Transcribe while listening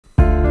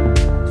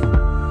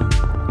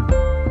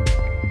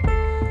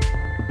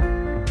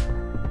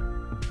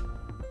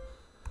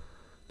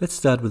Let's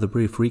start with a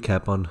brief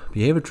recap on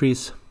behavior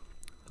trees.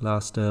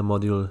 Last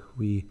module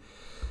we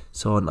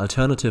saw an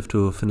alternative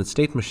to finite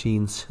state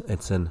machines.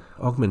 It's an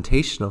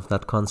augmentation of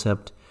that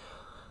concept,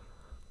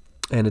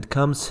 and it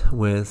comes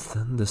with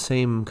the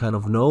same kind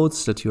of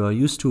nodes that you are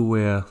used to,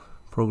 where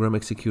program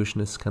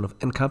execution is kind of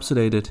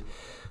encapsulated,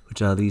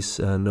 which are these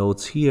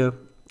nodes here,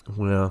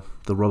 where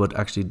the robot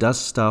actually does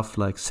stuff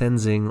like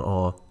sensing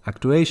or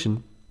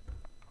actuation.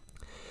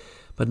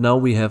 But now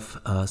we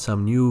have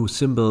some new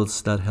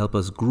symbols that help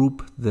us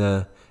group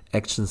the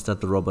actions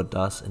that the robot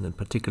does, and in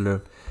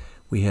particular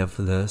we have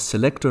the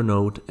selector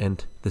node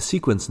and the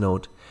sequence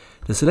node.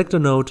 The selector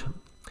node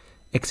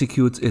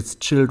executes its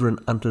children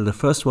until the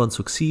first one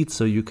succeeds,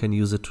 so you can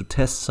use it to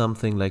test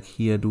something, like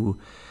here do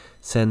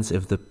sense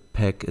if the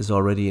peg is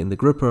already in the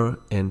gripper,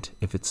 and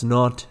if it's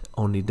not,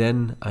 only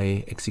then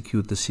I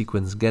execute the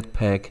sequence get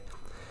peg,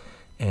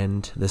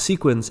 and the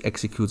sequence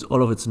executes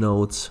all of its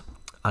nodes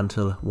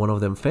until one of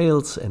them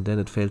fails, and then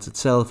it fails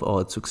itself,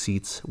 or it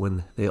succeeds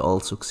when they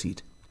all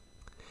succeed.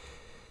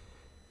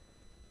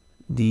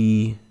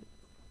 The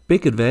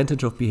big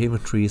advantage of behavior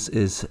trees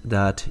is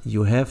that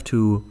you have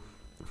to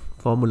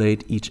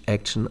formulate each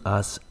action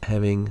as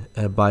having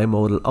a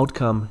bimodal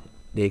outcome.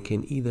 They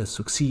can either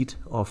succeed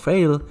or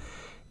fail,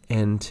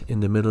 and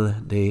in the middle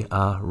they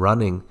are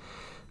running.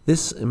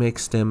 This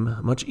makes them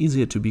much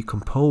easier to be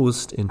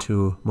composed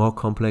into more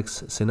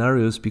complex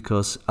scenarios,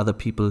 because other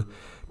people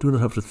do not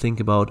have to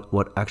think about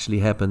what actually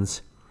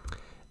happens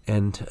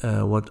and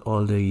what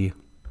all the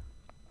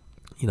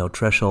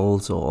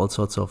thresholds or all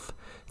sorts of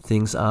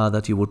things are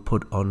that you would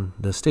put on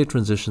the state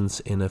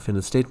transitions in a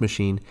finite state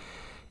machine.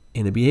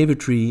 In a behavior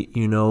tree,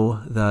 you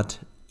know that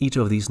each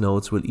of these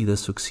nodes will either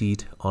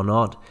succeed or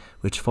not,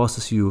 which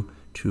forces you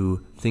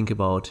to think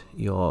about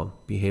your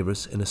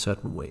behaviors in a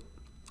certain way.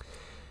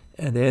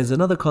 And there's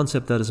another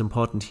concept that is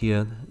important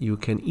here. You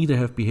can either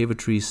have behavior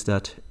trees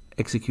that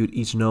execute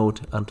each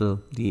node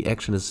until the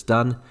action is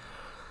done,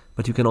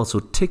 but you can also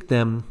tick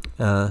them.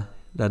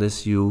 That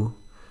is, you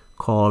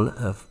call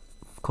a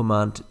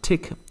command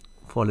tick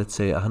for, let's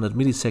say, 100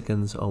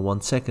 milliseconds or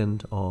 1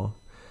 second, or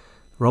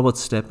robot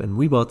step and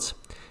webots,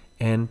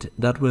 and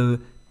that will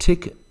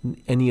tick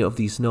any of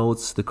these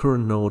nodes, the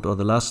current node or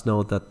the last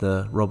node that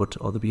the robot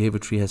or the behavior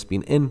tree has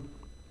been in.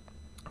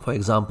 For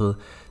example,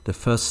 the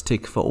first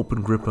tick for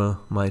open gripper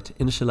might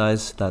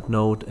initialize that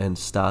node and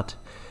start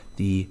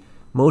the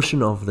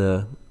motion of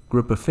the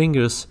gripper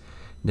fingers.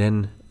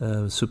 Then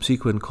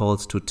subsequent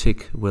calls to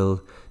tick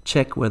will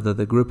check whether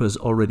the gripper is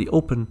already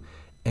open,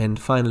 and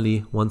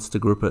finally, once the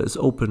gripper is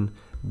open,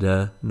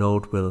 the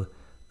node will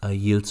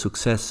yield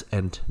success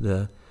and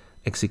the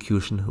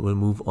execution will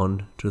move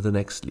on to the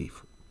next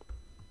leaf.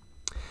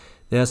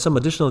 There are some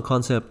additional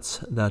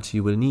concepts that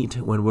you will need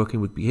when working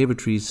with behavior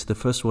trees. The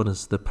first one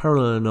is the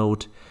parallel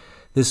node.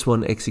 This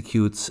one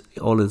executes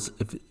all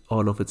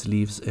of its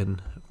leaves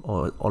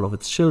or all of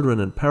its children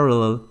in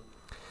parallel.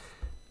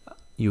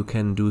 You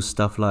can do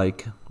stuff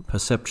like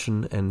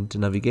perception and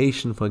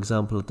navigation, for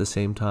example, at the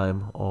same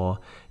time, or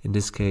in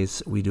this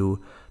case we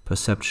do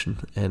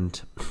perception and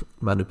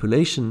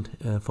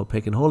manipulation for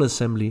peg and hole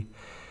assembly.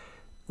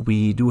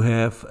 We do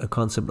have a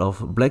concept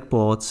of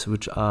blackboards,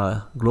 which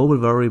are global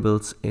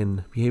variables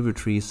in behavior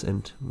trees,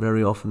 and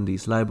very often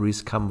these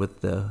libraries come with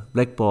the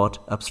blackboard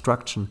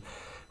abstraction,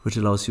 which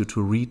allows you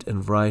to read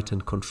and write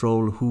and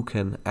control who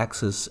can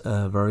access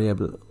a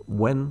variable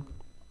when.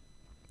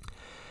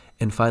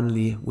 And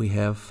finally, we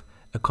have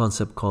a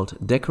concept called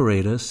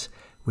decorators,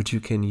 which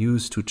you can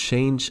use to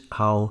change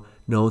how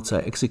nodes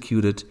are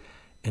executed.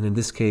 And in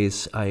this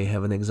case, I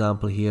have an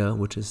example here,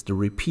 which is the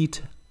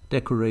repeat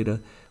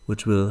decorator,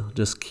 which will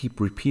just keep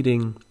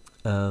repeating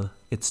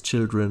its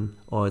children,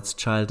 or its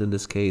child in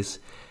this case,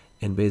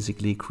 and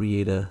basically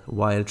create a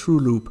while true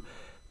loop.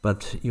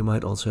 But you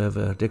might also have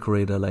a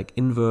decorator like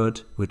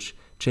invert, which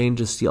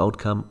changes the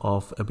outcome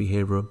of a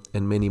behavior,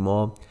 and many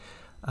more.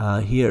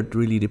 Here it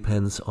really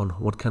depends on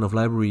what kind of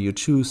library you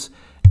choose,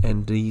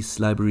 and these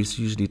libraries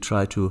usually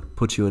try to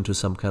put you into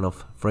some kind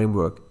of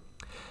framework.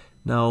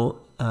 Now,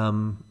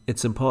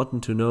 it's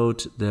important to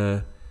note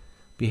the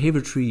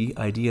behavior tree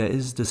idea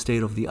is the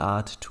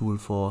state-of-the-art tool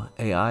for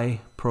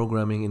AI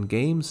programming in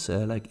games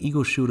like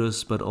ego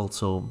shooters, but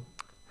also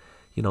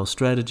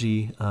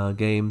strategy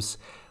games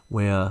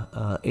where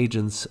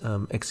agents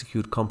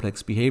execute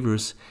complex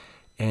behaviors.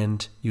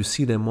 And you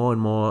see them more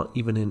and more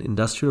even in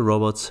industrial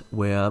robots,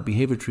 where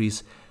behavior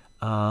trees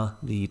are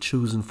the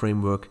chosen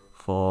framework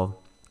for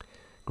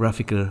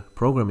graphical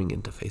programming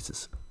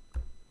interfaces.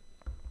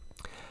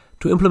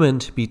 To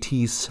implement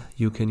BTs,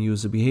 you can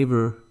use a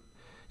behavior,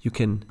 you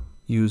can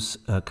use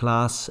a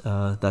class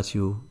that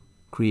you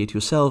create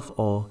yourself,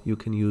 or you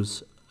can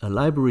use a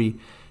library.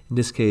 In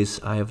this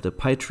case, I have the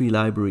PyTree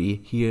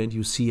library here, and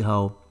you see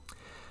how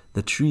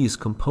the tree is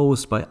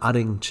composed by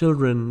adding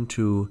children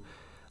to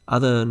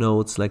other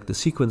nodes, like the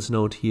sequence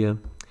node here.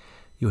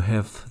 You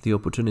have the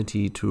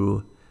opportunity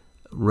to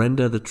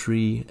render the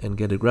tree and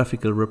get a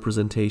graphical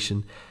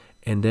representation,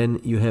 and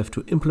then you have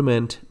to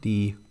implement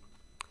the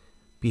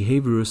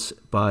behaviors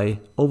by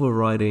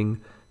overriding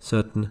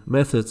certain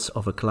methods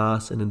of a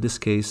class, and in this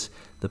case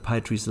the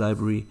PyTrees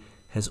library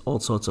has all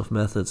sorts of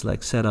methods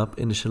like setup,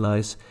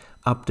 initialize,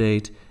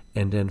 update,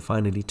 and then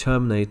finally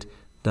terminate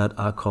that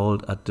are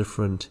called at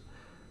different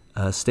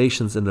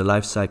stations in the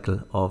life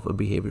cycle of a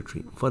behavior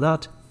tree. For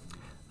that,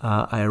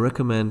 I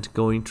recommend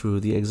going through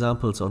the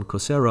examples on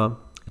Coursera,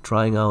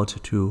 trying out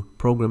to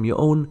program your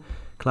own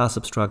class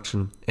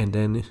abstraction, and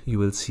then you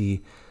will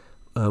see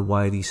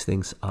why these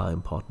things are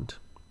important.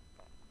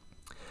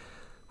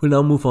 We'll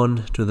now move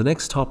on to the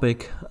next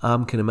topic,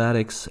 ARM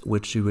kinematics,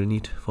 which you will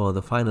need for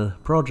the final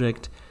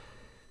project.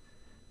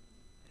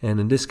 And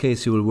in this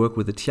case, you will work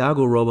with the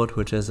Tiago robot,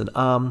 which has an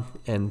arm,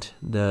 and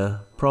the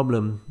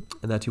problem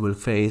that you will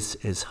face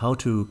is how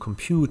to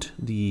compute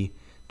the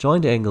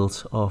joint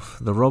angles of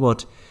the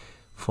robot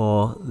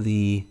for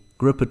the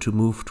gripper to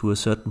move to a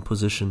certain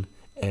position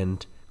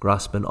and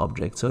grasp an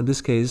object. So in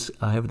this case,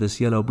 I have this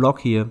yellow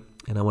block here,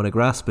 and I want to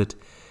grasp it.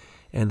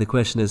 And the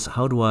question is,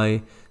 how do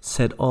I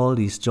set all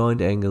these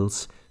joint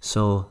angles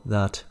so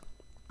that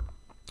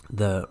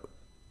the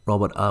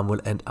robot arm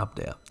will end up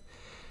there?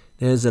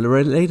 There's a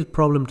related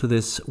problem to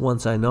this.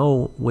 Once I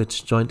know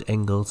which joint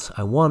angles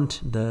I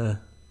want, the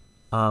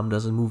arm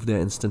doesn't move there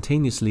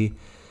instantaneously,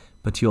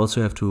 but you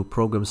also have to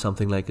program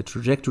something like a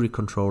trajectory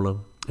controller.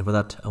 And for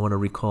that, I want to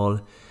recall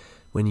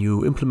when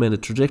you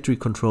implemented trajectory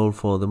control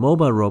for the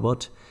mobile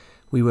robot,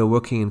 we were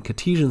working in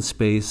Cartesian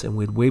space and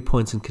with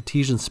waypoints in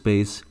Cartesian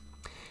space.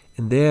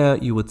 And there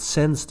you would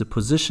sense the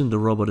position the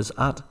robot is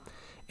at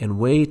and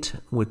wait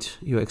with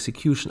your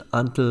execution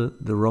until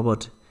the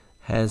robot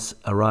has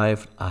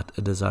arrived at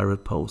a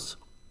desired pose.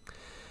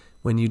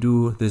 When you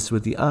do this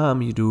with the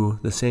arm, you do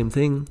the same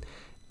thing,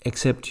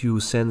 except you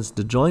sense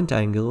the joint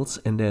angles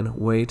and then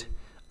wait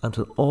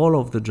until all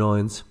of the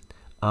joints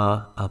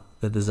are at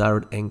the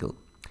desired angle.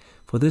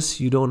 For this,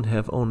 you don't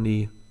have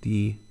only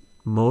the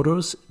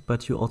motors,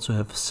 but you also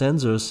have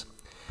sensors.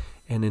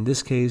 And in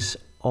this case,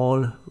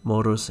 all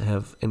motors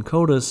have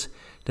encoders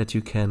that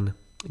you can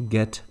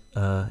get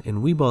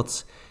in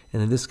Webots.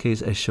 And in this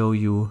case, I show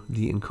you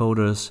the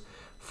encoders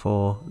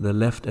for the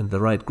left and the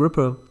right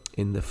gripper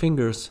in the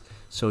fingers.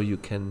 So you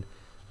can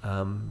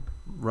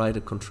write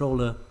a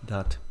controller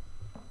that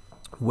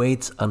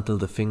waits until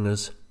the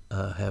fingers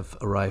have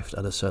arrived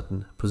at a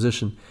certain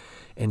position.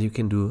 And you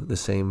can do the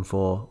same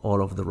for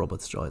all of the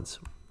robot's joints.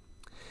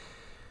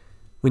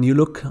 When you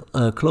look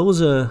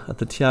closer at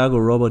the Tiago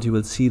robot, you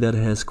will see that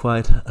it has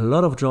quite a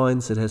lot of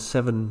joints. It has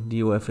 7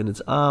 DOF in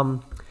its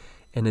arm,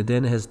 and it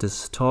then has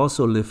this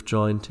torso lift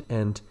joint,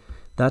 and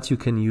that you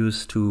can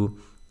use to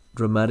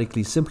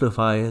dramatically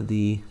simplify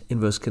the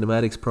inverse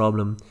kinematics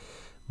problem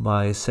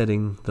by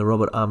setting the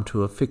robot arm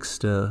to a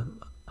fixed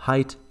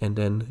height and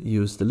then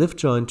use the lift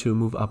joint to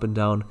move up and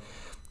down.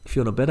 If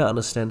you want to better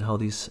understand how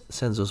these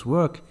sensors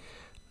work,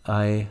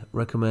 I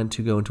recommend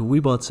to go into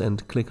Webots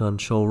and click on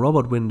Show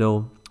Robot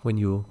window. When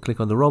you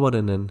click on the robot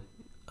and then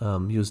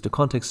use the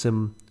context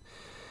sim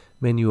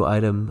menu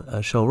item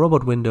Show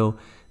Robot window,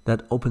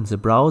 that opens a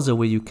browser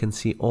where you can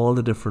see all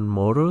the different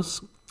motors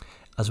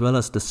as well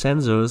as the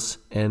sensors.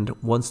 And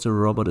once the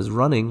robot is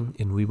running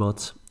in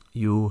Webots,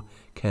 you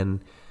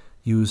can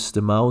use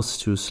the mouse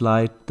to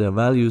slide the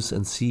values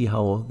and see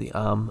how the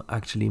arm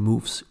actually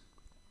moves.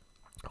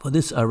 For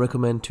this, I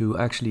recommend to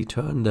actually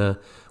turn the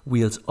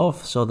wheels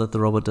off so that the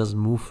robot doesn't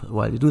move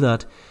while you do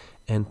that,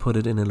 and put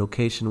it in a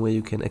location where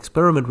you can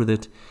experiment with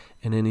it,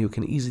 and then you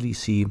can easily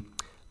see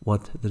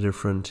what the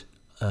different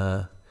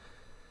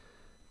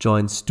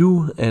joints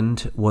do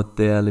and what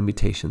their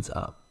limitations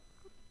are.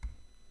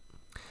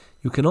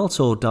 You can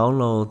also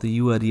download the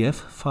URDF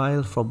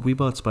file from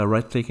Webots by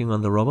right-clicking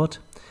on the robot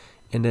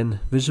and then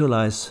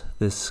visualize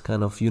this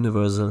kind of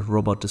universal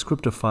robot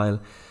descriptor file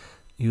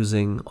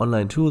using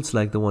online tools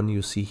like the one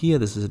you see here.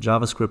 This is a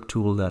JavaScript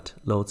tool that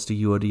loads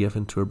the URDF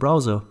into a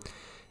browser,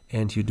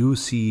 and you do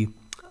see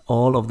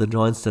all of the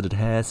joints that it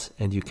has,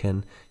 and you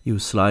can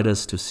use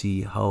sliders to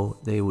see how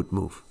they would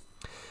move.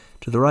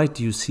 To the right,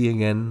 you see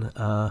again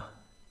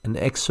an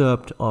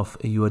excerpt of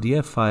a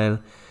URDF file,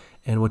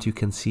 and what you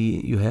can see,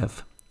 you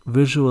have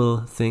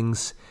visual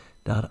things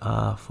that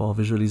are for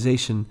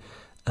visualization,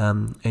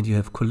 and you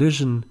have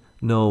collision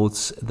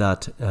nodes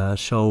that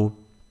show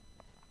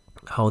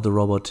how the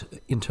robot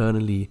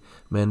internally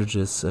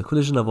manages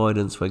collision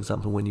avoidance. For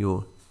example, when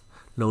you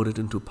load it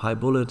into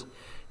PyBullet,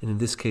 and in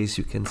this case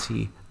you can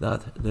see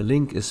that the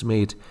link is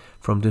made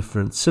from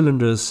different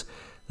cylinders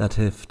that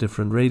have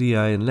different radii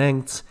and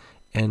lengths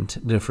and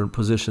different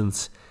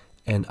positions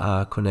and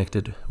are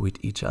connected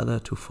with each other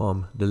to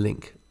form the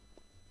link.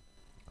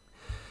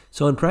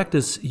 So in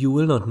practice, you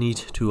will not need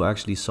to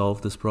actually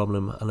solve this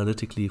problem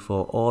analytically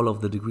for all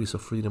of the degrees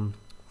of freedom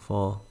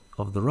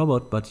of the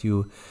robot, but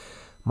you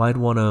might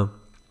want to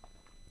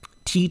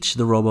teach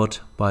the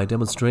robot by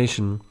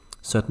demonstration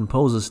certain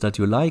poses that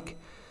you like.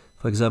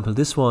 For example,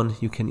 this one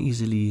you can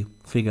easily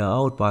figure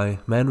out by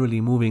manually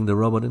moving the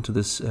robot into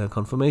this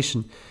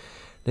conformation.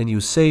 Then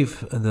you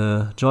save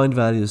the joint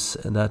values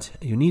that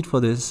you need for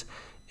this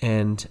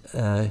and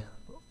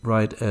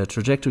write a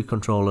trajectory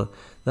controller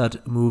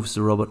that moves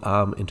the robot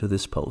arm into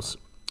this pose.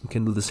 You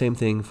can do the same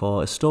thing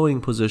for a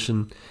stowing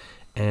position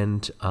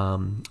and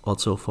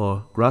also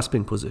for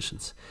grasping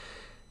positions.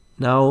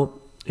 Now,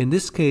 in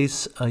this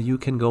case, you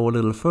can go a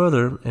little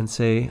further and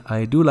say,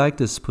 I do like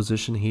this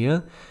position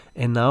here,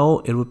 and now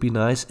it would be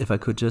nice if I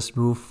could just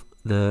move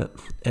the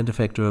end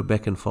effector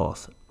back and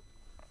forth.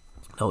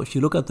 Now, if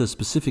you look at the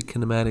specific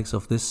kinematics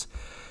of this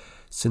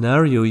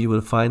scenario, you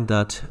will find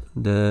that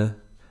the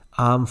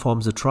arm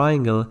forms a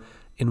triangle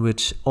in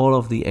which all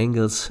of the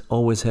angles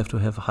always have to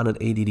have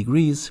 180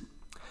 degrees.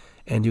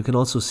 And you can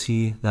also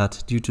see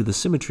that due to the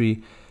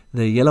symmetry,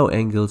 the yellow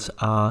angles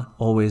are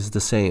always the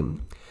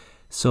same.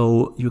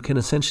 So you can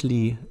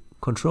essentially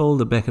control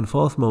the back and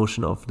forth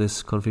motion of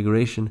this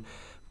configuration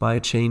by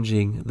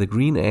changing the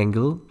green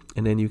angle,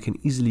 and then you can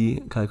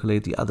easily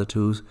calculate the other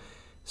two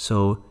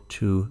so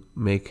to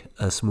make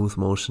a smooth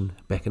motion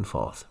back and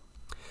forth.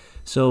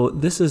 So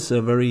this is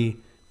a very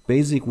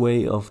basic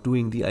way of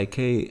doing the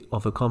IK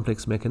of a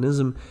complex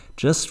mechanism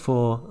just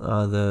for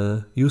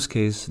the use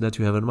case that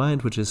you have in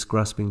mind, which is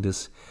grasping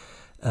this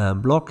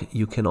block.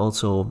 You can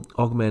also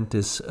augment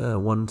this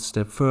one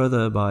step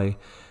further by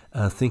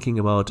thinking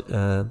about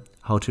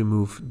how to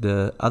move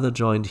the other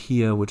joint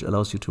here, which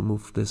allows you to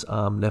move this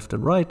arm left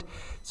and right.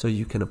 So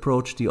you can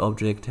approach the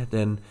object,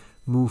 then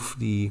move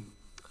the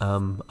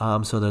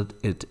arm so that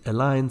it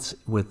aligns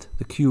with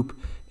the cube,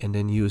 and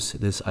then use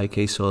this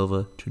IK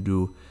solver to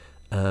do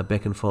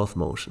back and forth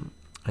motion.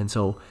 And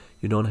so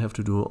you don't have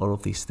to do all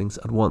of these things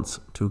at once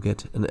to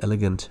get an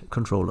elegant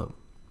controller.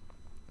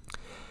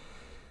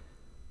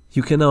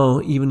 You can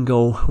now even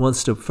go one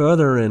step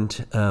further and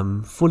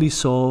fully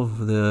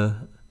solve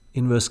the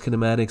inverse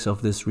kinematics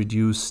of this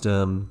reduced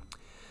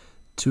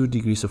 2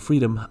 degrees of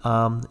freedom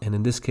arm. And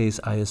in this case,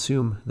 I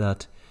assume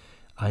that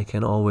I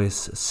can always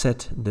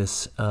set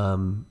this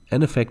end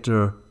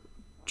effector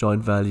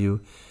joint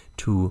value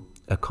to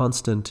a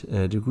constant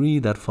degree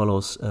that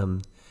follows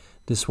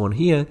this one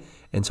here,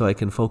 and so I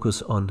can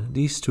focus on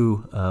these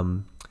two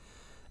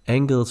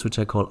angles, which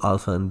I call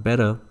alpha and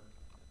beta.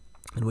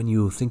 And when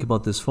you think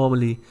about this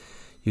formally,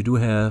 you do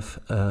have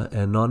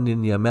a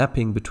nonlinear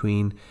mapping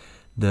between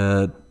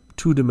the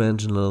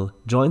two-dimensional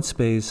joint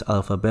space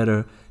alpha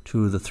beta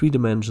to the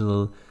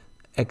three-dimensional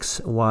x,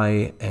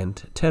 y,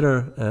 and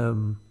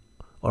tether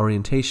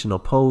orientation or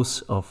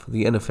pose of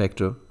the end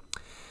effector.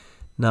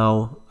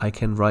 Now I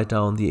can write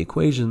down the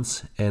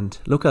equations and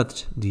look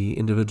at the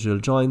individual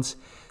joints.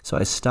 So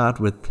I start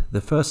with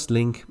the first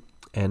link,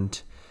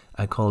 and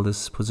I call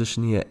this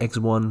position here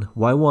x1,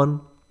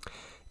 y1.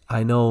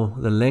 I know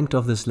the length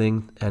of this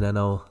link, and I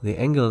know the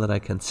angle that I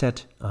can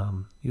set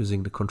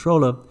using the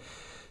controller.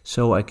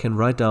 So I can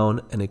write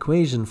down an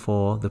equation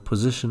for the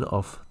position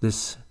of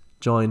this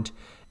joint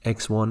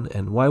x1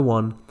 and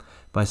y1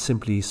 by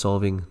simply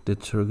solving the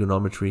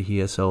trigonometry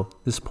here. So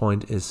this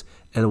point is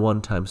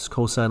L1 times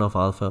cosine of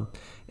alpha,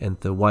 and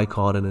the y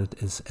coordinate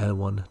is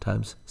L1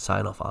 times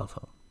sine of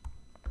alpha.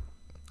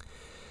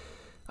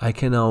 I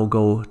can now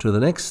go to the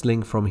next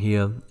link from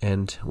here,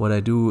 and what I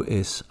do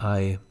is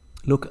I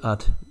look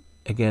at,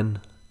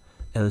 again,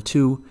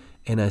 L2,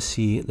 and I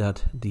see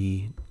that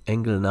the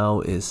angle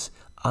now is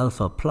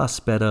alpha plus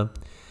beta.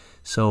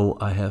 So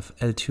I have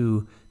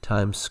L2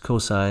 times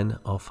cosine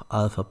of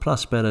alpha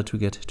plus beta to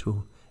get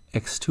to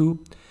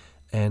x2,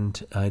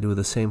 and I do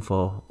the same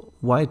for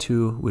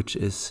y2, which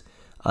is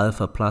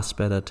alpha plus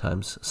beta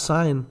times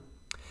sine.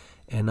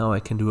 And now I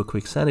can do a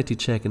quick sanity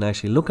check and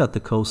actually look at the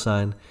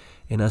cosine,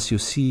 and as you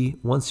see,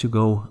 once you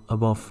go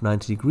above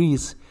 90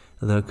 degrees,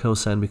 the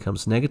cosine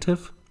becomes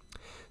negative.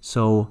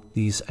 So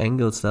these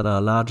angles that are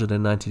larger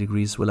than 90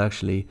 degrees will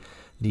actually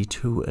lead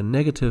to a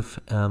negative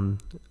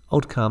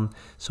outcome.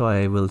 So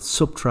I will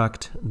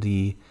subtract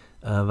the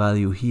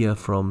value here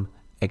from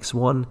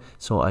x1.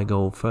 So I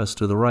go first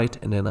to the right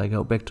and then I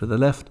go back to the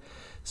left.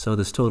 So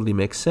this totally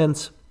makes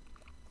sense.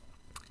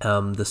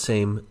 The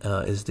same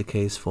is the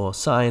case for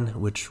sine,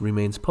 which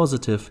remains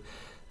positive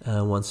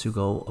once you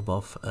go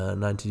above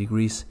 90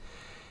 degrees.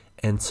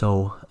 And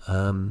so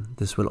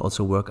this will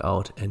also work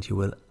out, and you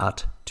will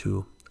add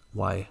to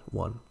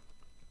y1.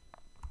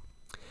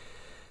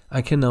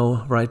 I can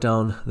now write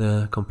down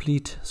the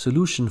complete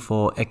solution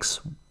for x,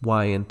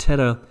 y, and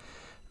theta.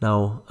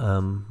 Now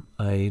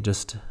I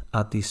just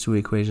add these two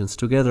equations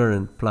together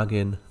and plug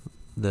in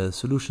the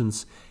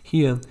solutions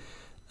here.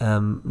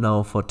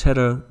 Now for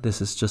theta,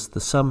 this is just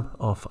the sum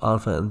of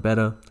alpha and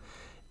beta,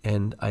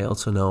 and I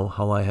also know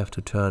how I have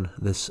to turn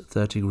this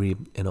 30 degree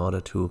in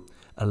order to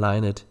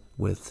align it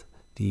with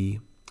the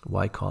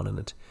y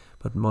coordinate,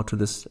 but more to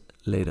this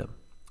later.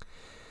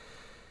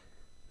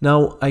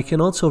 Now I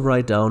can also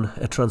write down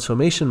a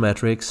transformation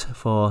matrix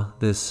for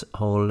this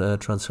whole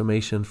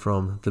transformation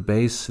from the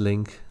base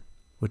link,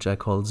 which I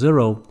call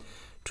 0,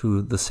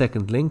 to the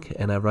second link,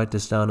 and I write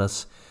this down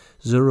as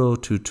 0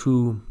 to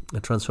 2, a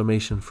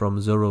transformation from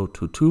 0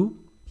 to 2.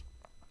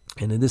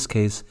 And in this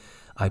case,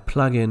 I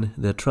plug in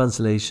the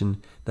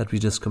translation that we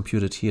just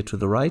computed here to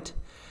the right,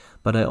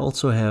 but I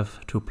also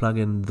have to plug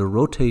in the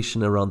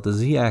rotation around the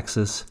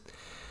z-axis.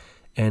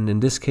 And in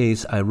this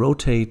case, I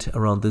rotate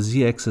around the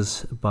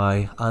z-axis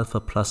by alpha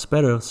plus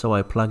beta. So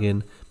I plug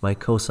in my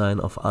cosine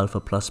of alpha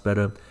plus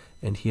beta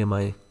and here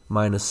my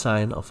minus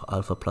sine of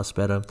alpha plus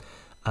beta,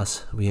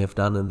 as we have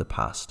done in the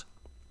past.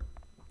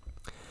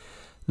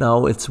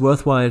 Now it's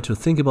worthwhile to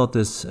think about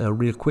this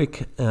real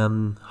quick,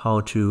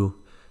 how to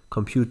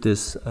compute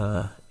this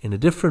in a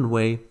different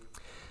way.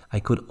 I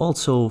could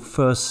also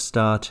first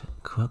start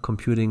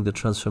computing the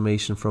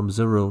transformation from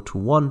 0 to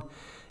 1.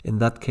 In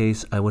that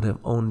case, I would have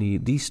only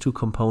these two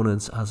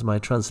components as my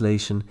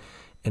translation,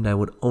 and I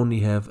would only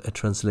have a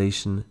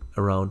translation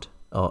around,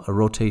 or a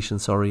rotation,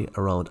 sorry,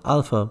 around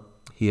alpha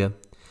here.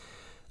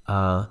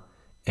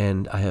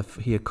 And I have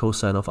here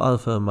cosine of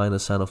alpha,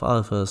 minus sine of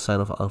alpha, sine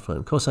of alpha,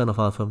 and cosine of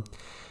alpha.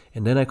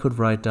 And then I could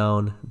write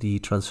down the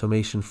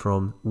transformation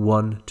from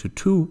 1 to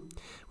 2,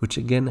 which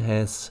again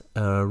has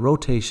a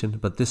rotation,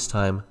 but this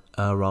time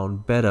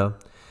around beta.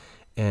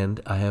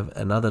 And I have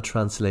another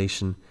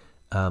translation,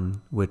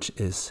 which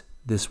is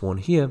this one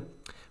here,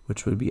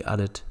 which will be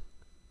added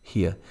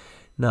here.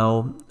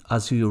 Now,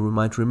 as you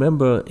might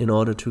remember, in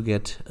order to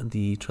get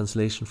the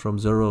translation from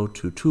 0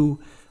 to 2,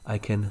 I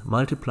can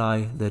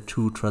multiply the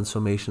two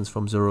transformations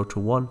from 0 to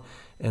 1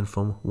 and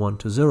from 1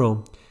 to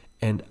 0,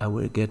 and I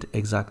will get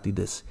exactly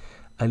this.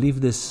 I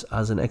leave this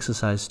as an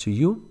exercise to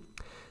you,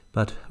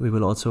 but we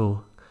will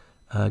also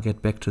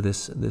get back to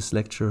this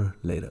lecture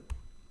later.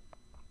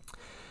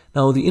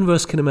 Now, the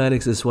inverse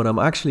kinematics is what I'm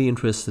actually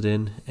interested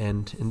in,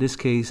 and in this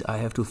case I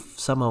have to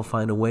somehow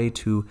find a way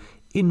to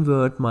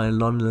invert my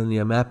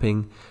nonlinear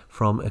mapping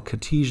from a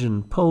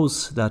Cartesian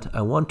pose that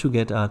I want to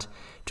get at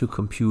to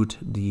compute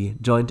the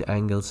joint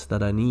angles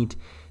that I need.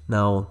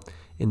 Now,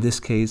 in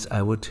this case,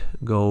 I would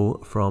go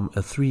from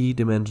a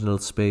three-dimensional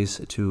space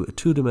to a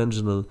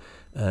two-dimensional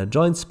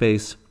joint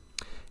space.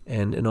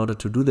 And in order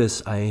to do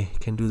this, I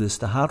can do this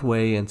the hard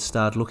way and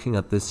start looking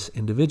at this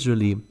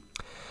individually.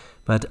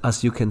 But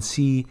as you can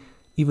see,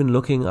 even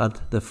looking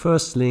at the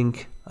first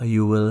link,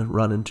 you will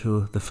run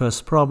into the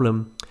first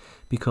problem,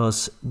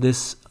 because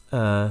this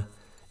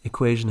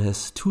equation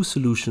has two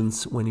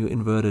solutions when you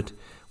invert it.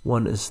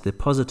 One is the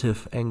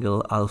positive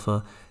angle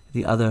alpha,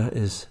 the other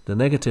is the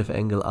negative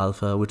angle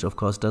alpha, which of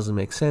course doesn't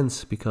make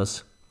sense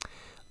because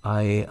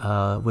I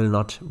will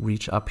not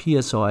reach up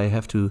here, so I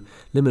have to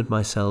limit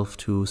myself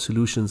to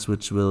solutions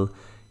which will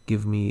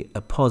give me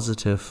a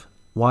positive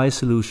y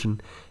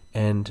solution,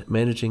 and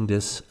managing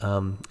this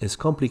is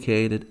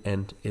complicated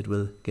and it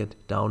will get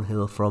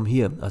downhill from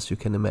here, as you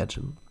can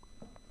imagine.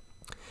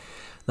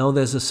 Now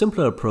there's a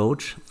simpler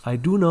approach. I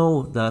do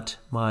know that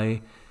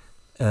my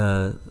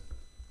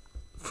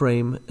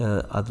frame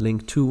at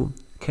link 2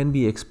 can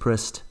be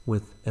expressed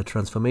with a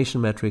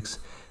transformation matrix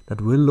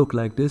that will look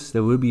like this.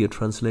 There will be a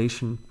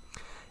translation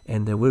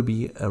and there will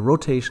be a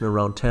rotation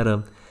around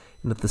theta,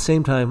 and at the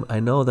same time I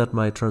know that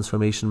my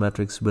transformation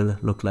matrix will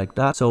look like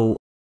that. So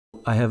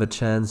I have a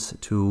chance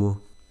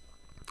to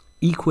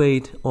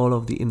equate all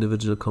of the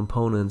individual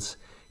components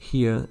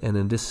here, and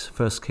in this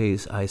first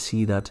case I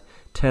see that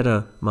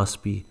theta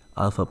must be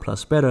alpha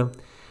plus beta,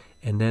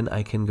 and then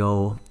I can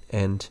go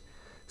and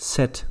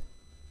set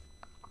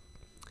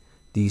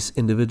these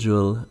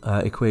individual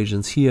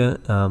equations here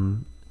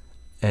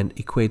and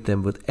equate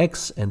them with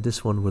x and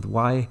this one with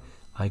y.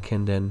 I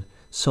can then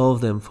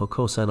solve them for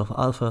cosine of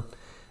alpha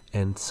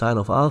and sine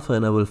of alpha,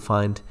 and I will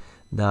find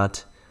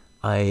that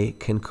I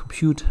can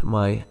compute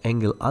my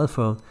angle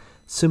alpha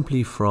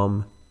simply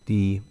from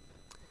the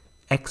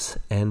x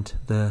and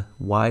the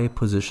y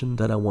position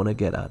that I want to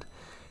get at.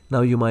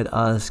 Now you might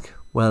ask,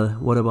 well,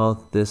 what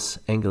about this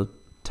angle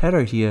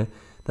theta here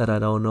that I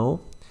don't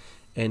know?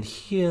 And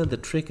here the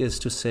trick is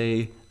to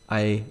say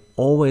I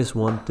always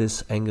want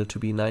this angle to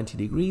be 90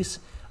 degrees.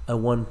 I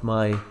want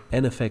my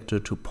n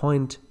effector to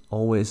point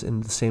always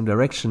in the same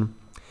direction,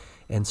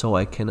 and so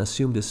I can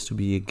assume this to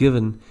be a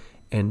given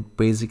and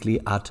basically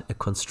add a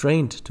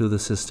constraint to the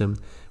system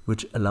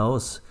which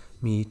allows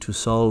me to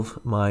solve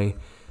my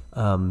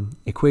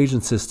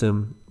equation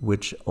system,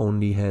 which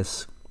only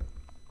has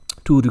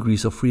 2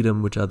 degrees of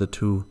freedom, which are the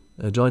two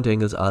joint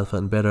angles alpha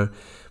and beta,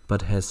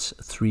 but has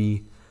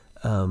 3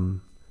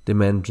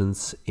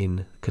 dimensions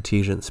in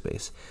Cartesian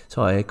space.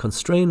 So I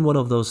constrain one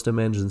of those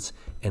dimensions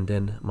and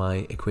then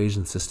my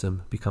equation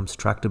system becomes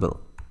tractable.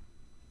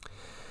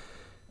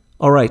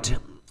 Alright,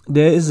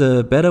 there is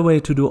a better way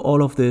to do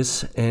all of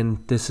this,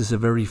 and this is a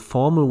very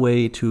formal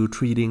way to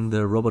treating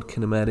the robot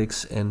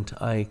kinematics, and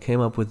I came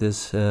up with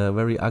this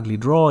very ugly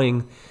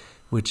drawing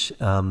which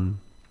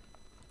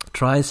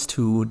tries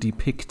to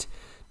depict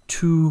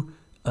two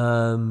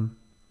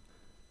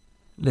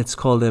let's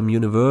call them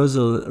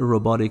universal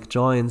robotic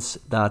joints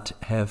that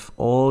have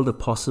all the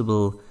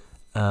possible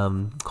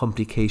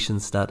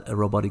complications that a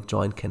robotic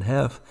joint can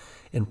have.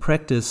 In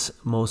practice,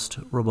 most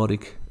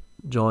robotic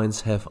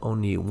joints have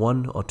only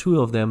 1 or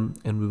 2 of them,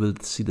 and we will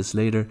see this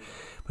later.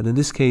 But in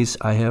this case,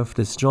 I have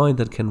this joint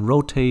that can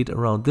rotate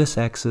around this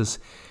axis,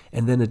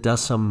 and then it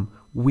does some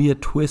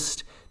weird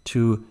twist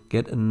to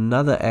get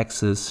another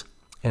axis.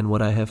 And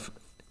what I have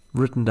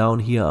written down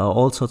here are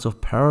all sorts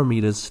of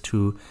parameters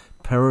to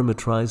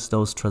parameterize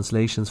those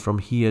translations from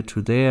here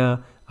to there.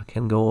 I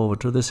can go over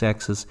to this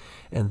axis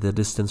and the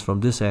distance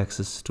from this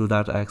axis to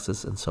that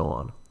axis and so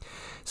on.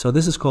 So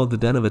this is called the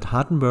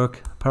Danovitt-Hartenberg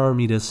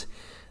parameters,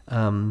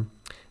 and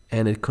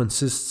it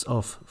consists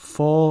of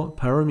 4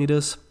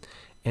 parameters,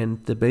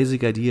 and the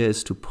basic idea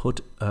is to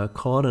put a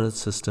coordinate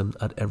system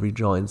at every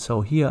joint.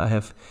 So here I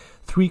have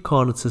 3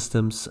 coordinate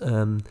systems.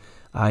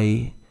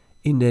 I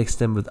index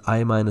them with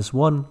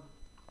I-1,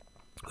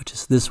 which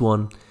is this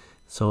one.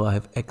 So I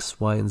have x,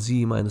 y, and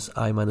z minus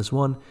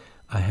I-1.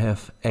 I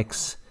have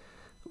x,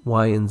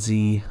 y, and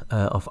z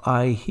of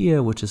I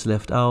here, which is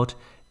left out.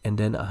 And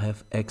then I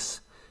have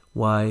x,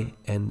 y,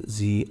 and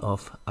z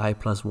of I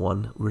plus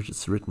 1, which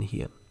is written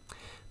here.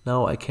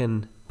 Now I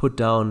can put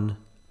down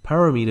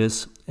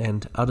parameters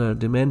and other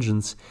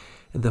dimensions.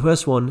 And the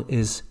first one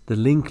is the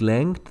link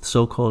length,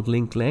 so-called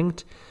link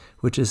length,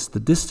 which is the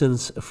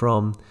distance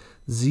from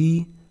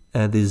z,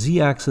 the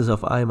z-axis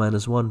of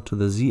I-1 to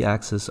the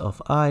z-axis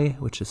of I,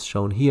 which is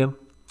shown here.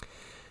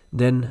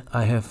 Then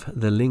I have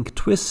the link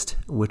twist,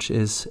 which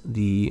is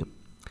the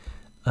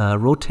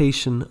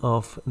rotation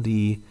of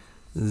the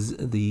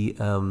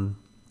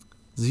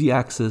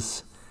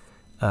z-axis,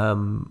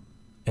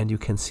 and you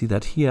can see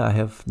that here I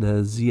have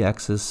the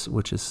z-axis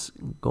which is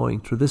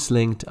going through this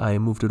length. I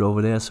moved it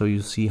over there so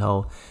you see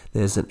how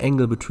there's an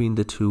angle between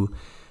the two.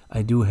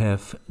 I do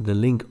have the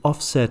link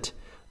offset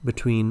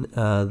between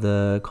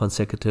the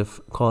consecutive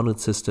coordinate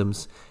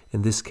systems.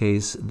 In this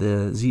case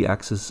the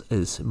z-axis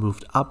is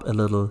moved up a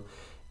little,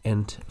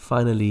 and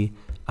finally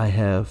I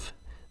have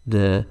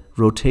the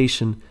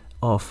rotation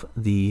of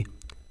the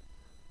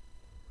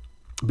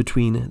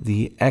between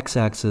the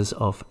x-axis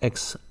of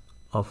x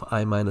of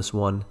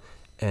I-1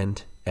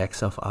 and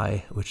x of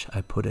I, which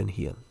I put in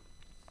here.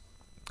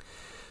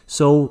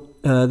 So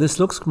this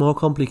looks more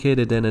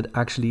complicated than it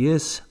actually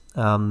is.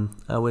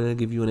 I will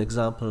give you an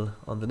example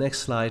on the next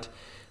slide.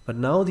 But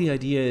now the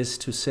idea is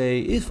to say,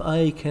 if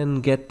I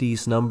can get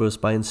these numbers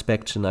by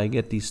inspection, I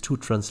get these 2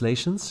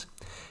 translations,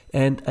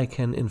 and I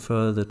can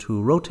infer the 2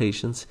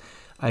 rotations,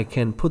 I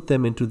can put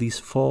them into these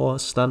 4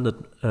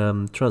 standard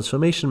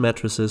transformation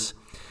matrices,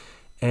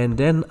 and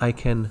then I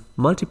can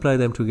multiply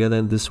them together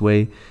in this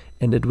way,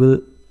 and it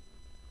will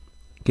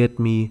get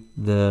me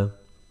the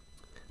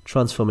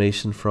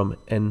transformation from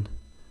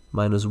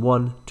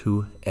n-1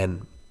 to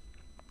n.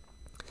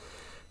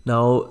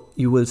 Now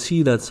you will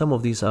see that some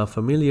of these are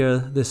familiar.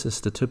 This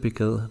is the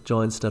typical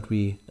joints that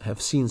we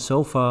have seen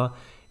so far.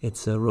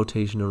 It's a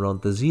rotation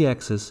around the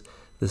z-axis.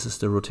 This is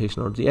the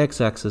rotation around the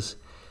x-axis.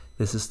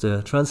 This is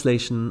the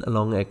translation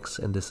along x,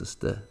 and this is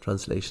the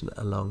translation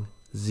along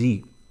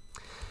z.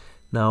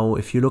 Now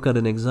if you look at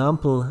an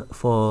example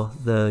for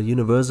the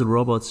Universal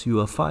Robots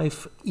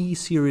UR5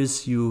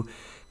 series, you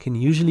can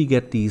usually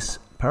get these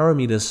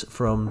parameters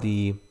from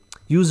the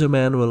user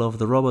manual of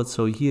the robot.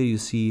 So here you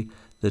see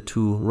the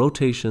 2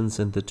 rotations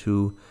and the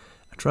 2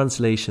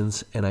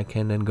 translations, and I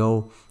can then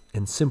go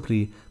and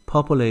simply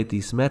populate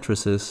these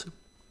matrices,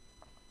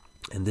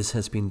 and this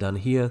has been done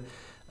here.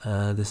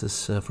 This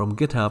is from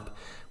GitHub,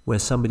 where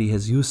somebody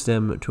has used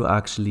them to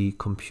actually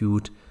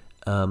compute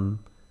an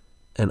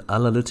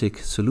analytic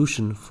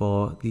solution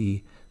for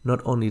the not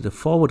only the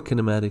forward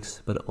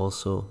kinematics but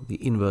also the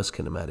inverse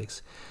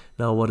kinematics.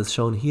 Now what is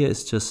shown here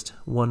is just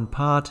one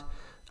part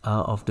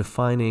of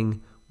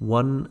defining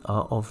one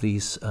of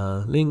these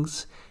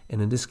links,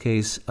 and in this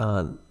case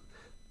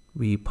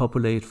we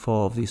populate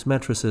 4 of these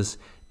matrices,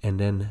 and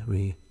then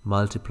we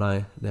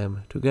multiply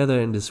them together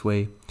in this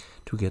way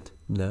to get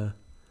the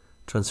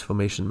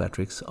transformation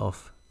matrix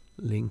of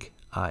link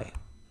I.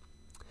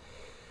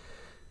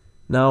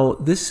 Now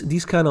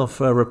these kind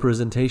of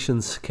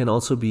representations can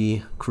also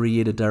be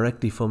created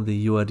directly from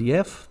the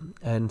URDF,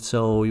 and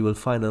so you will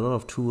find a lot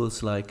of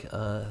tools like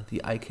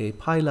the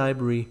IKPy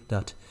library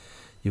that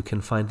you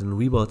can find in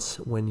Webots.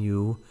 When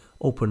you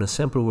open a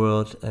sample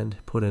world and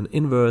put an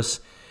inverse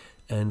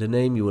and the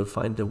name, you will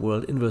find the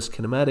world inverse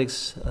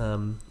kinematics,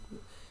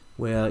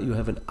 where you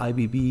have an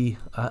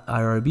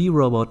IRB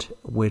robot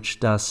which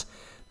does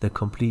the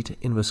complete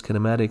inverse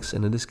kinematics,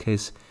 and in this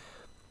case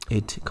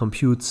it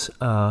computes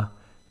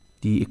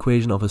the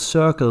equation of a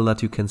circle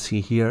that you can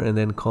see here, and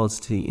then calls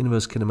the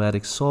inverse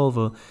kinematics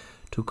solver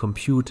to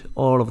compute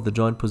all of the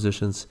joint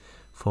positions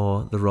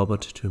for the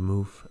robot to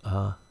move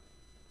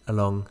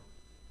along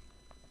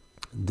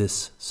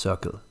this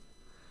circle.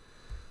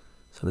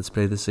 So let's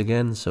play this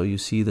again. So you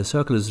see the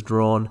circle is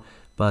drawn,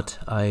 but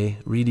I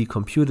really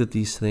computed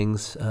these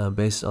things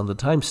based on the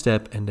time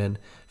step and then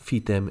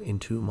feed them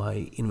into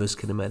my inverse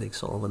kinematics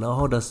solver. Now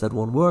how does that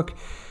one work?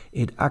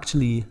 It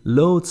actually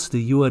loads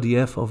the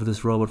URDF of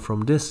this robot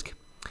from disk.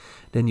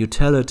 Then you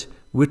tell it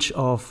which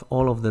of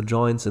all of the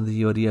joints in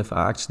the URDF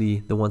are actually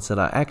the ones that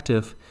are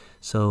active.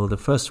 So the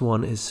first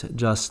one is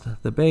just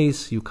the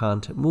base, you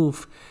can't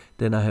move.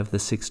 Then I have the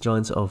 6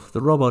 joints of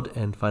the robot,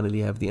 and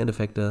finally I have the end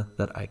effector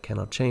that I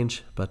cannot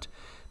change, but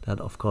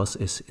that of course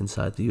is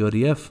inside the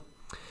URDF.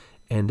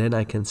 And then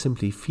I can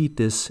simply feed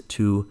this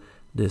to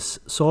this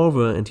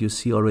solver, and you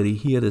see already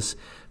here this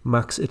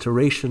max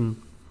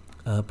iteration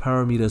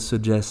parameter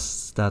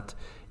suggests that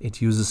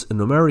it uses a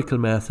numerical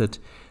method,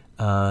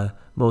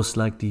 most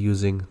likely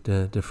using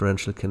the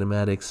differential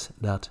kinematics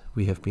that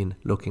we have been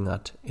looking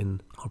at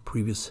in our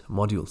previous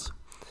modules.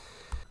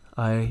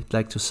 I'd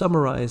like to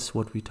summarize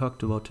what we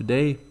talked about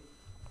today.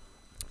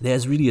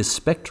 There's really a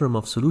spectrum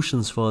of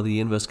solutions for the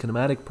inverse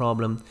kinematic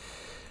problem.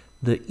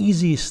 The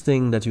easiest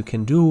thing that you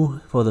can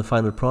do for the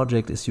final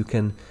project is you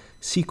can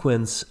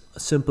sequence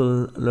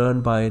simple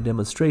learn by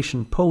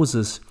demonstration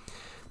poses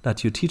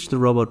that you teach the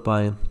robot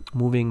by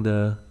moving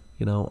the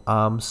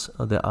arms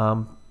or the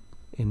arm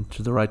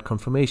into the right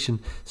conformation,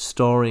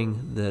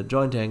 storing the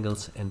joint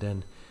angles, and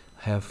then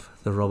have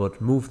the robot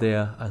move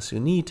there as you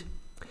need.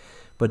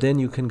 But then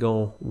you can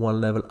go one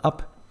level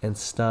up and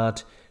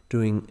start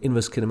doing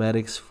inverse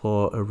kinematics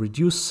for a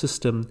reduced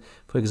system.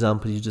 For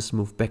example, you just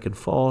move back and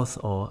forth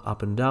or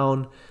up and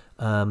down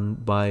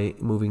by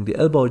moving the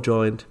elbow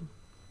joint.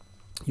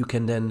 You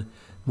can then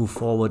move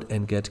forward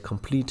and get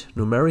complete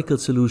numerical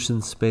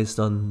solutions based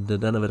on the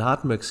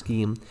Danavet-Hartenberg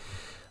scheme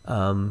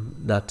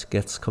that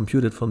gets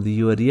computed from the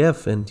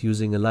URDF and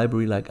using a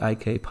library like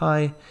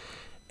IKPy.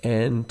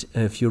 And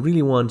if you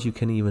really want, you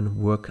can even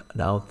work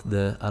out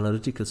the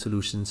analytical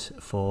solutions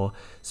for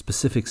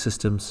specific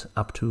systems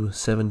up to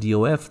 7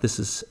 DOF. This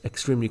is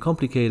extremely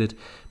complicated,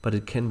 but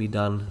it can be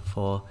done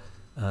for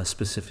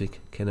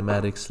specific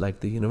kinematics like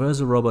the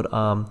universal robot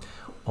arm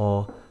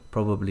or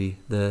probably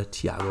the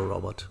Tiago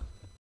robot.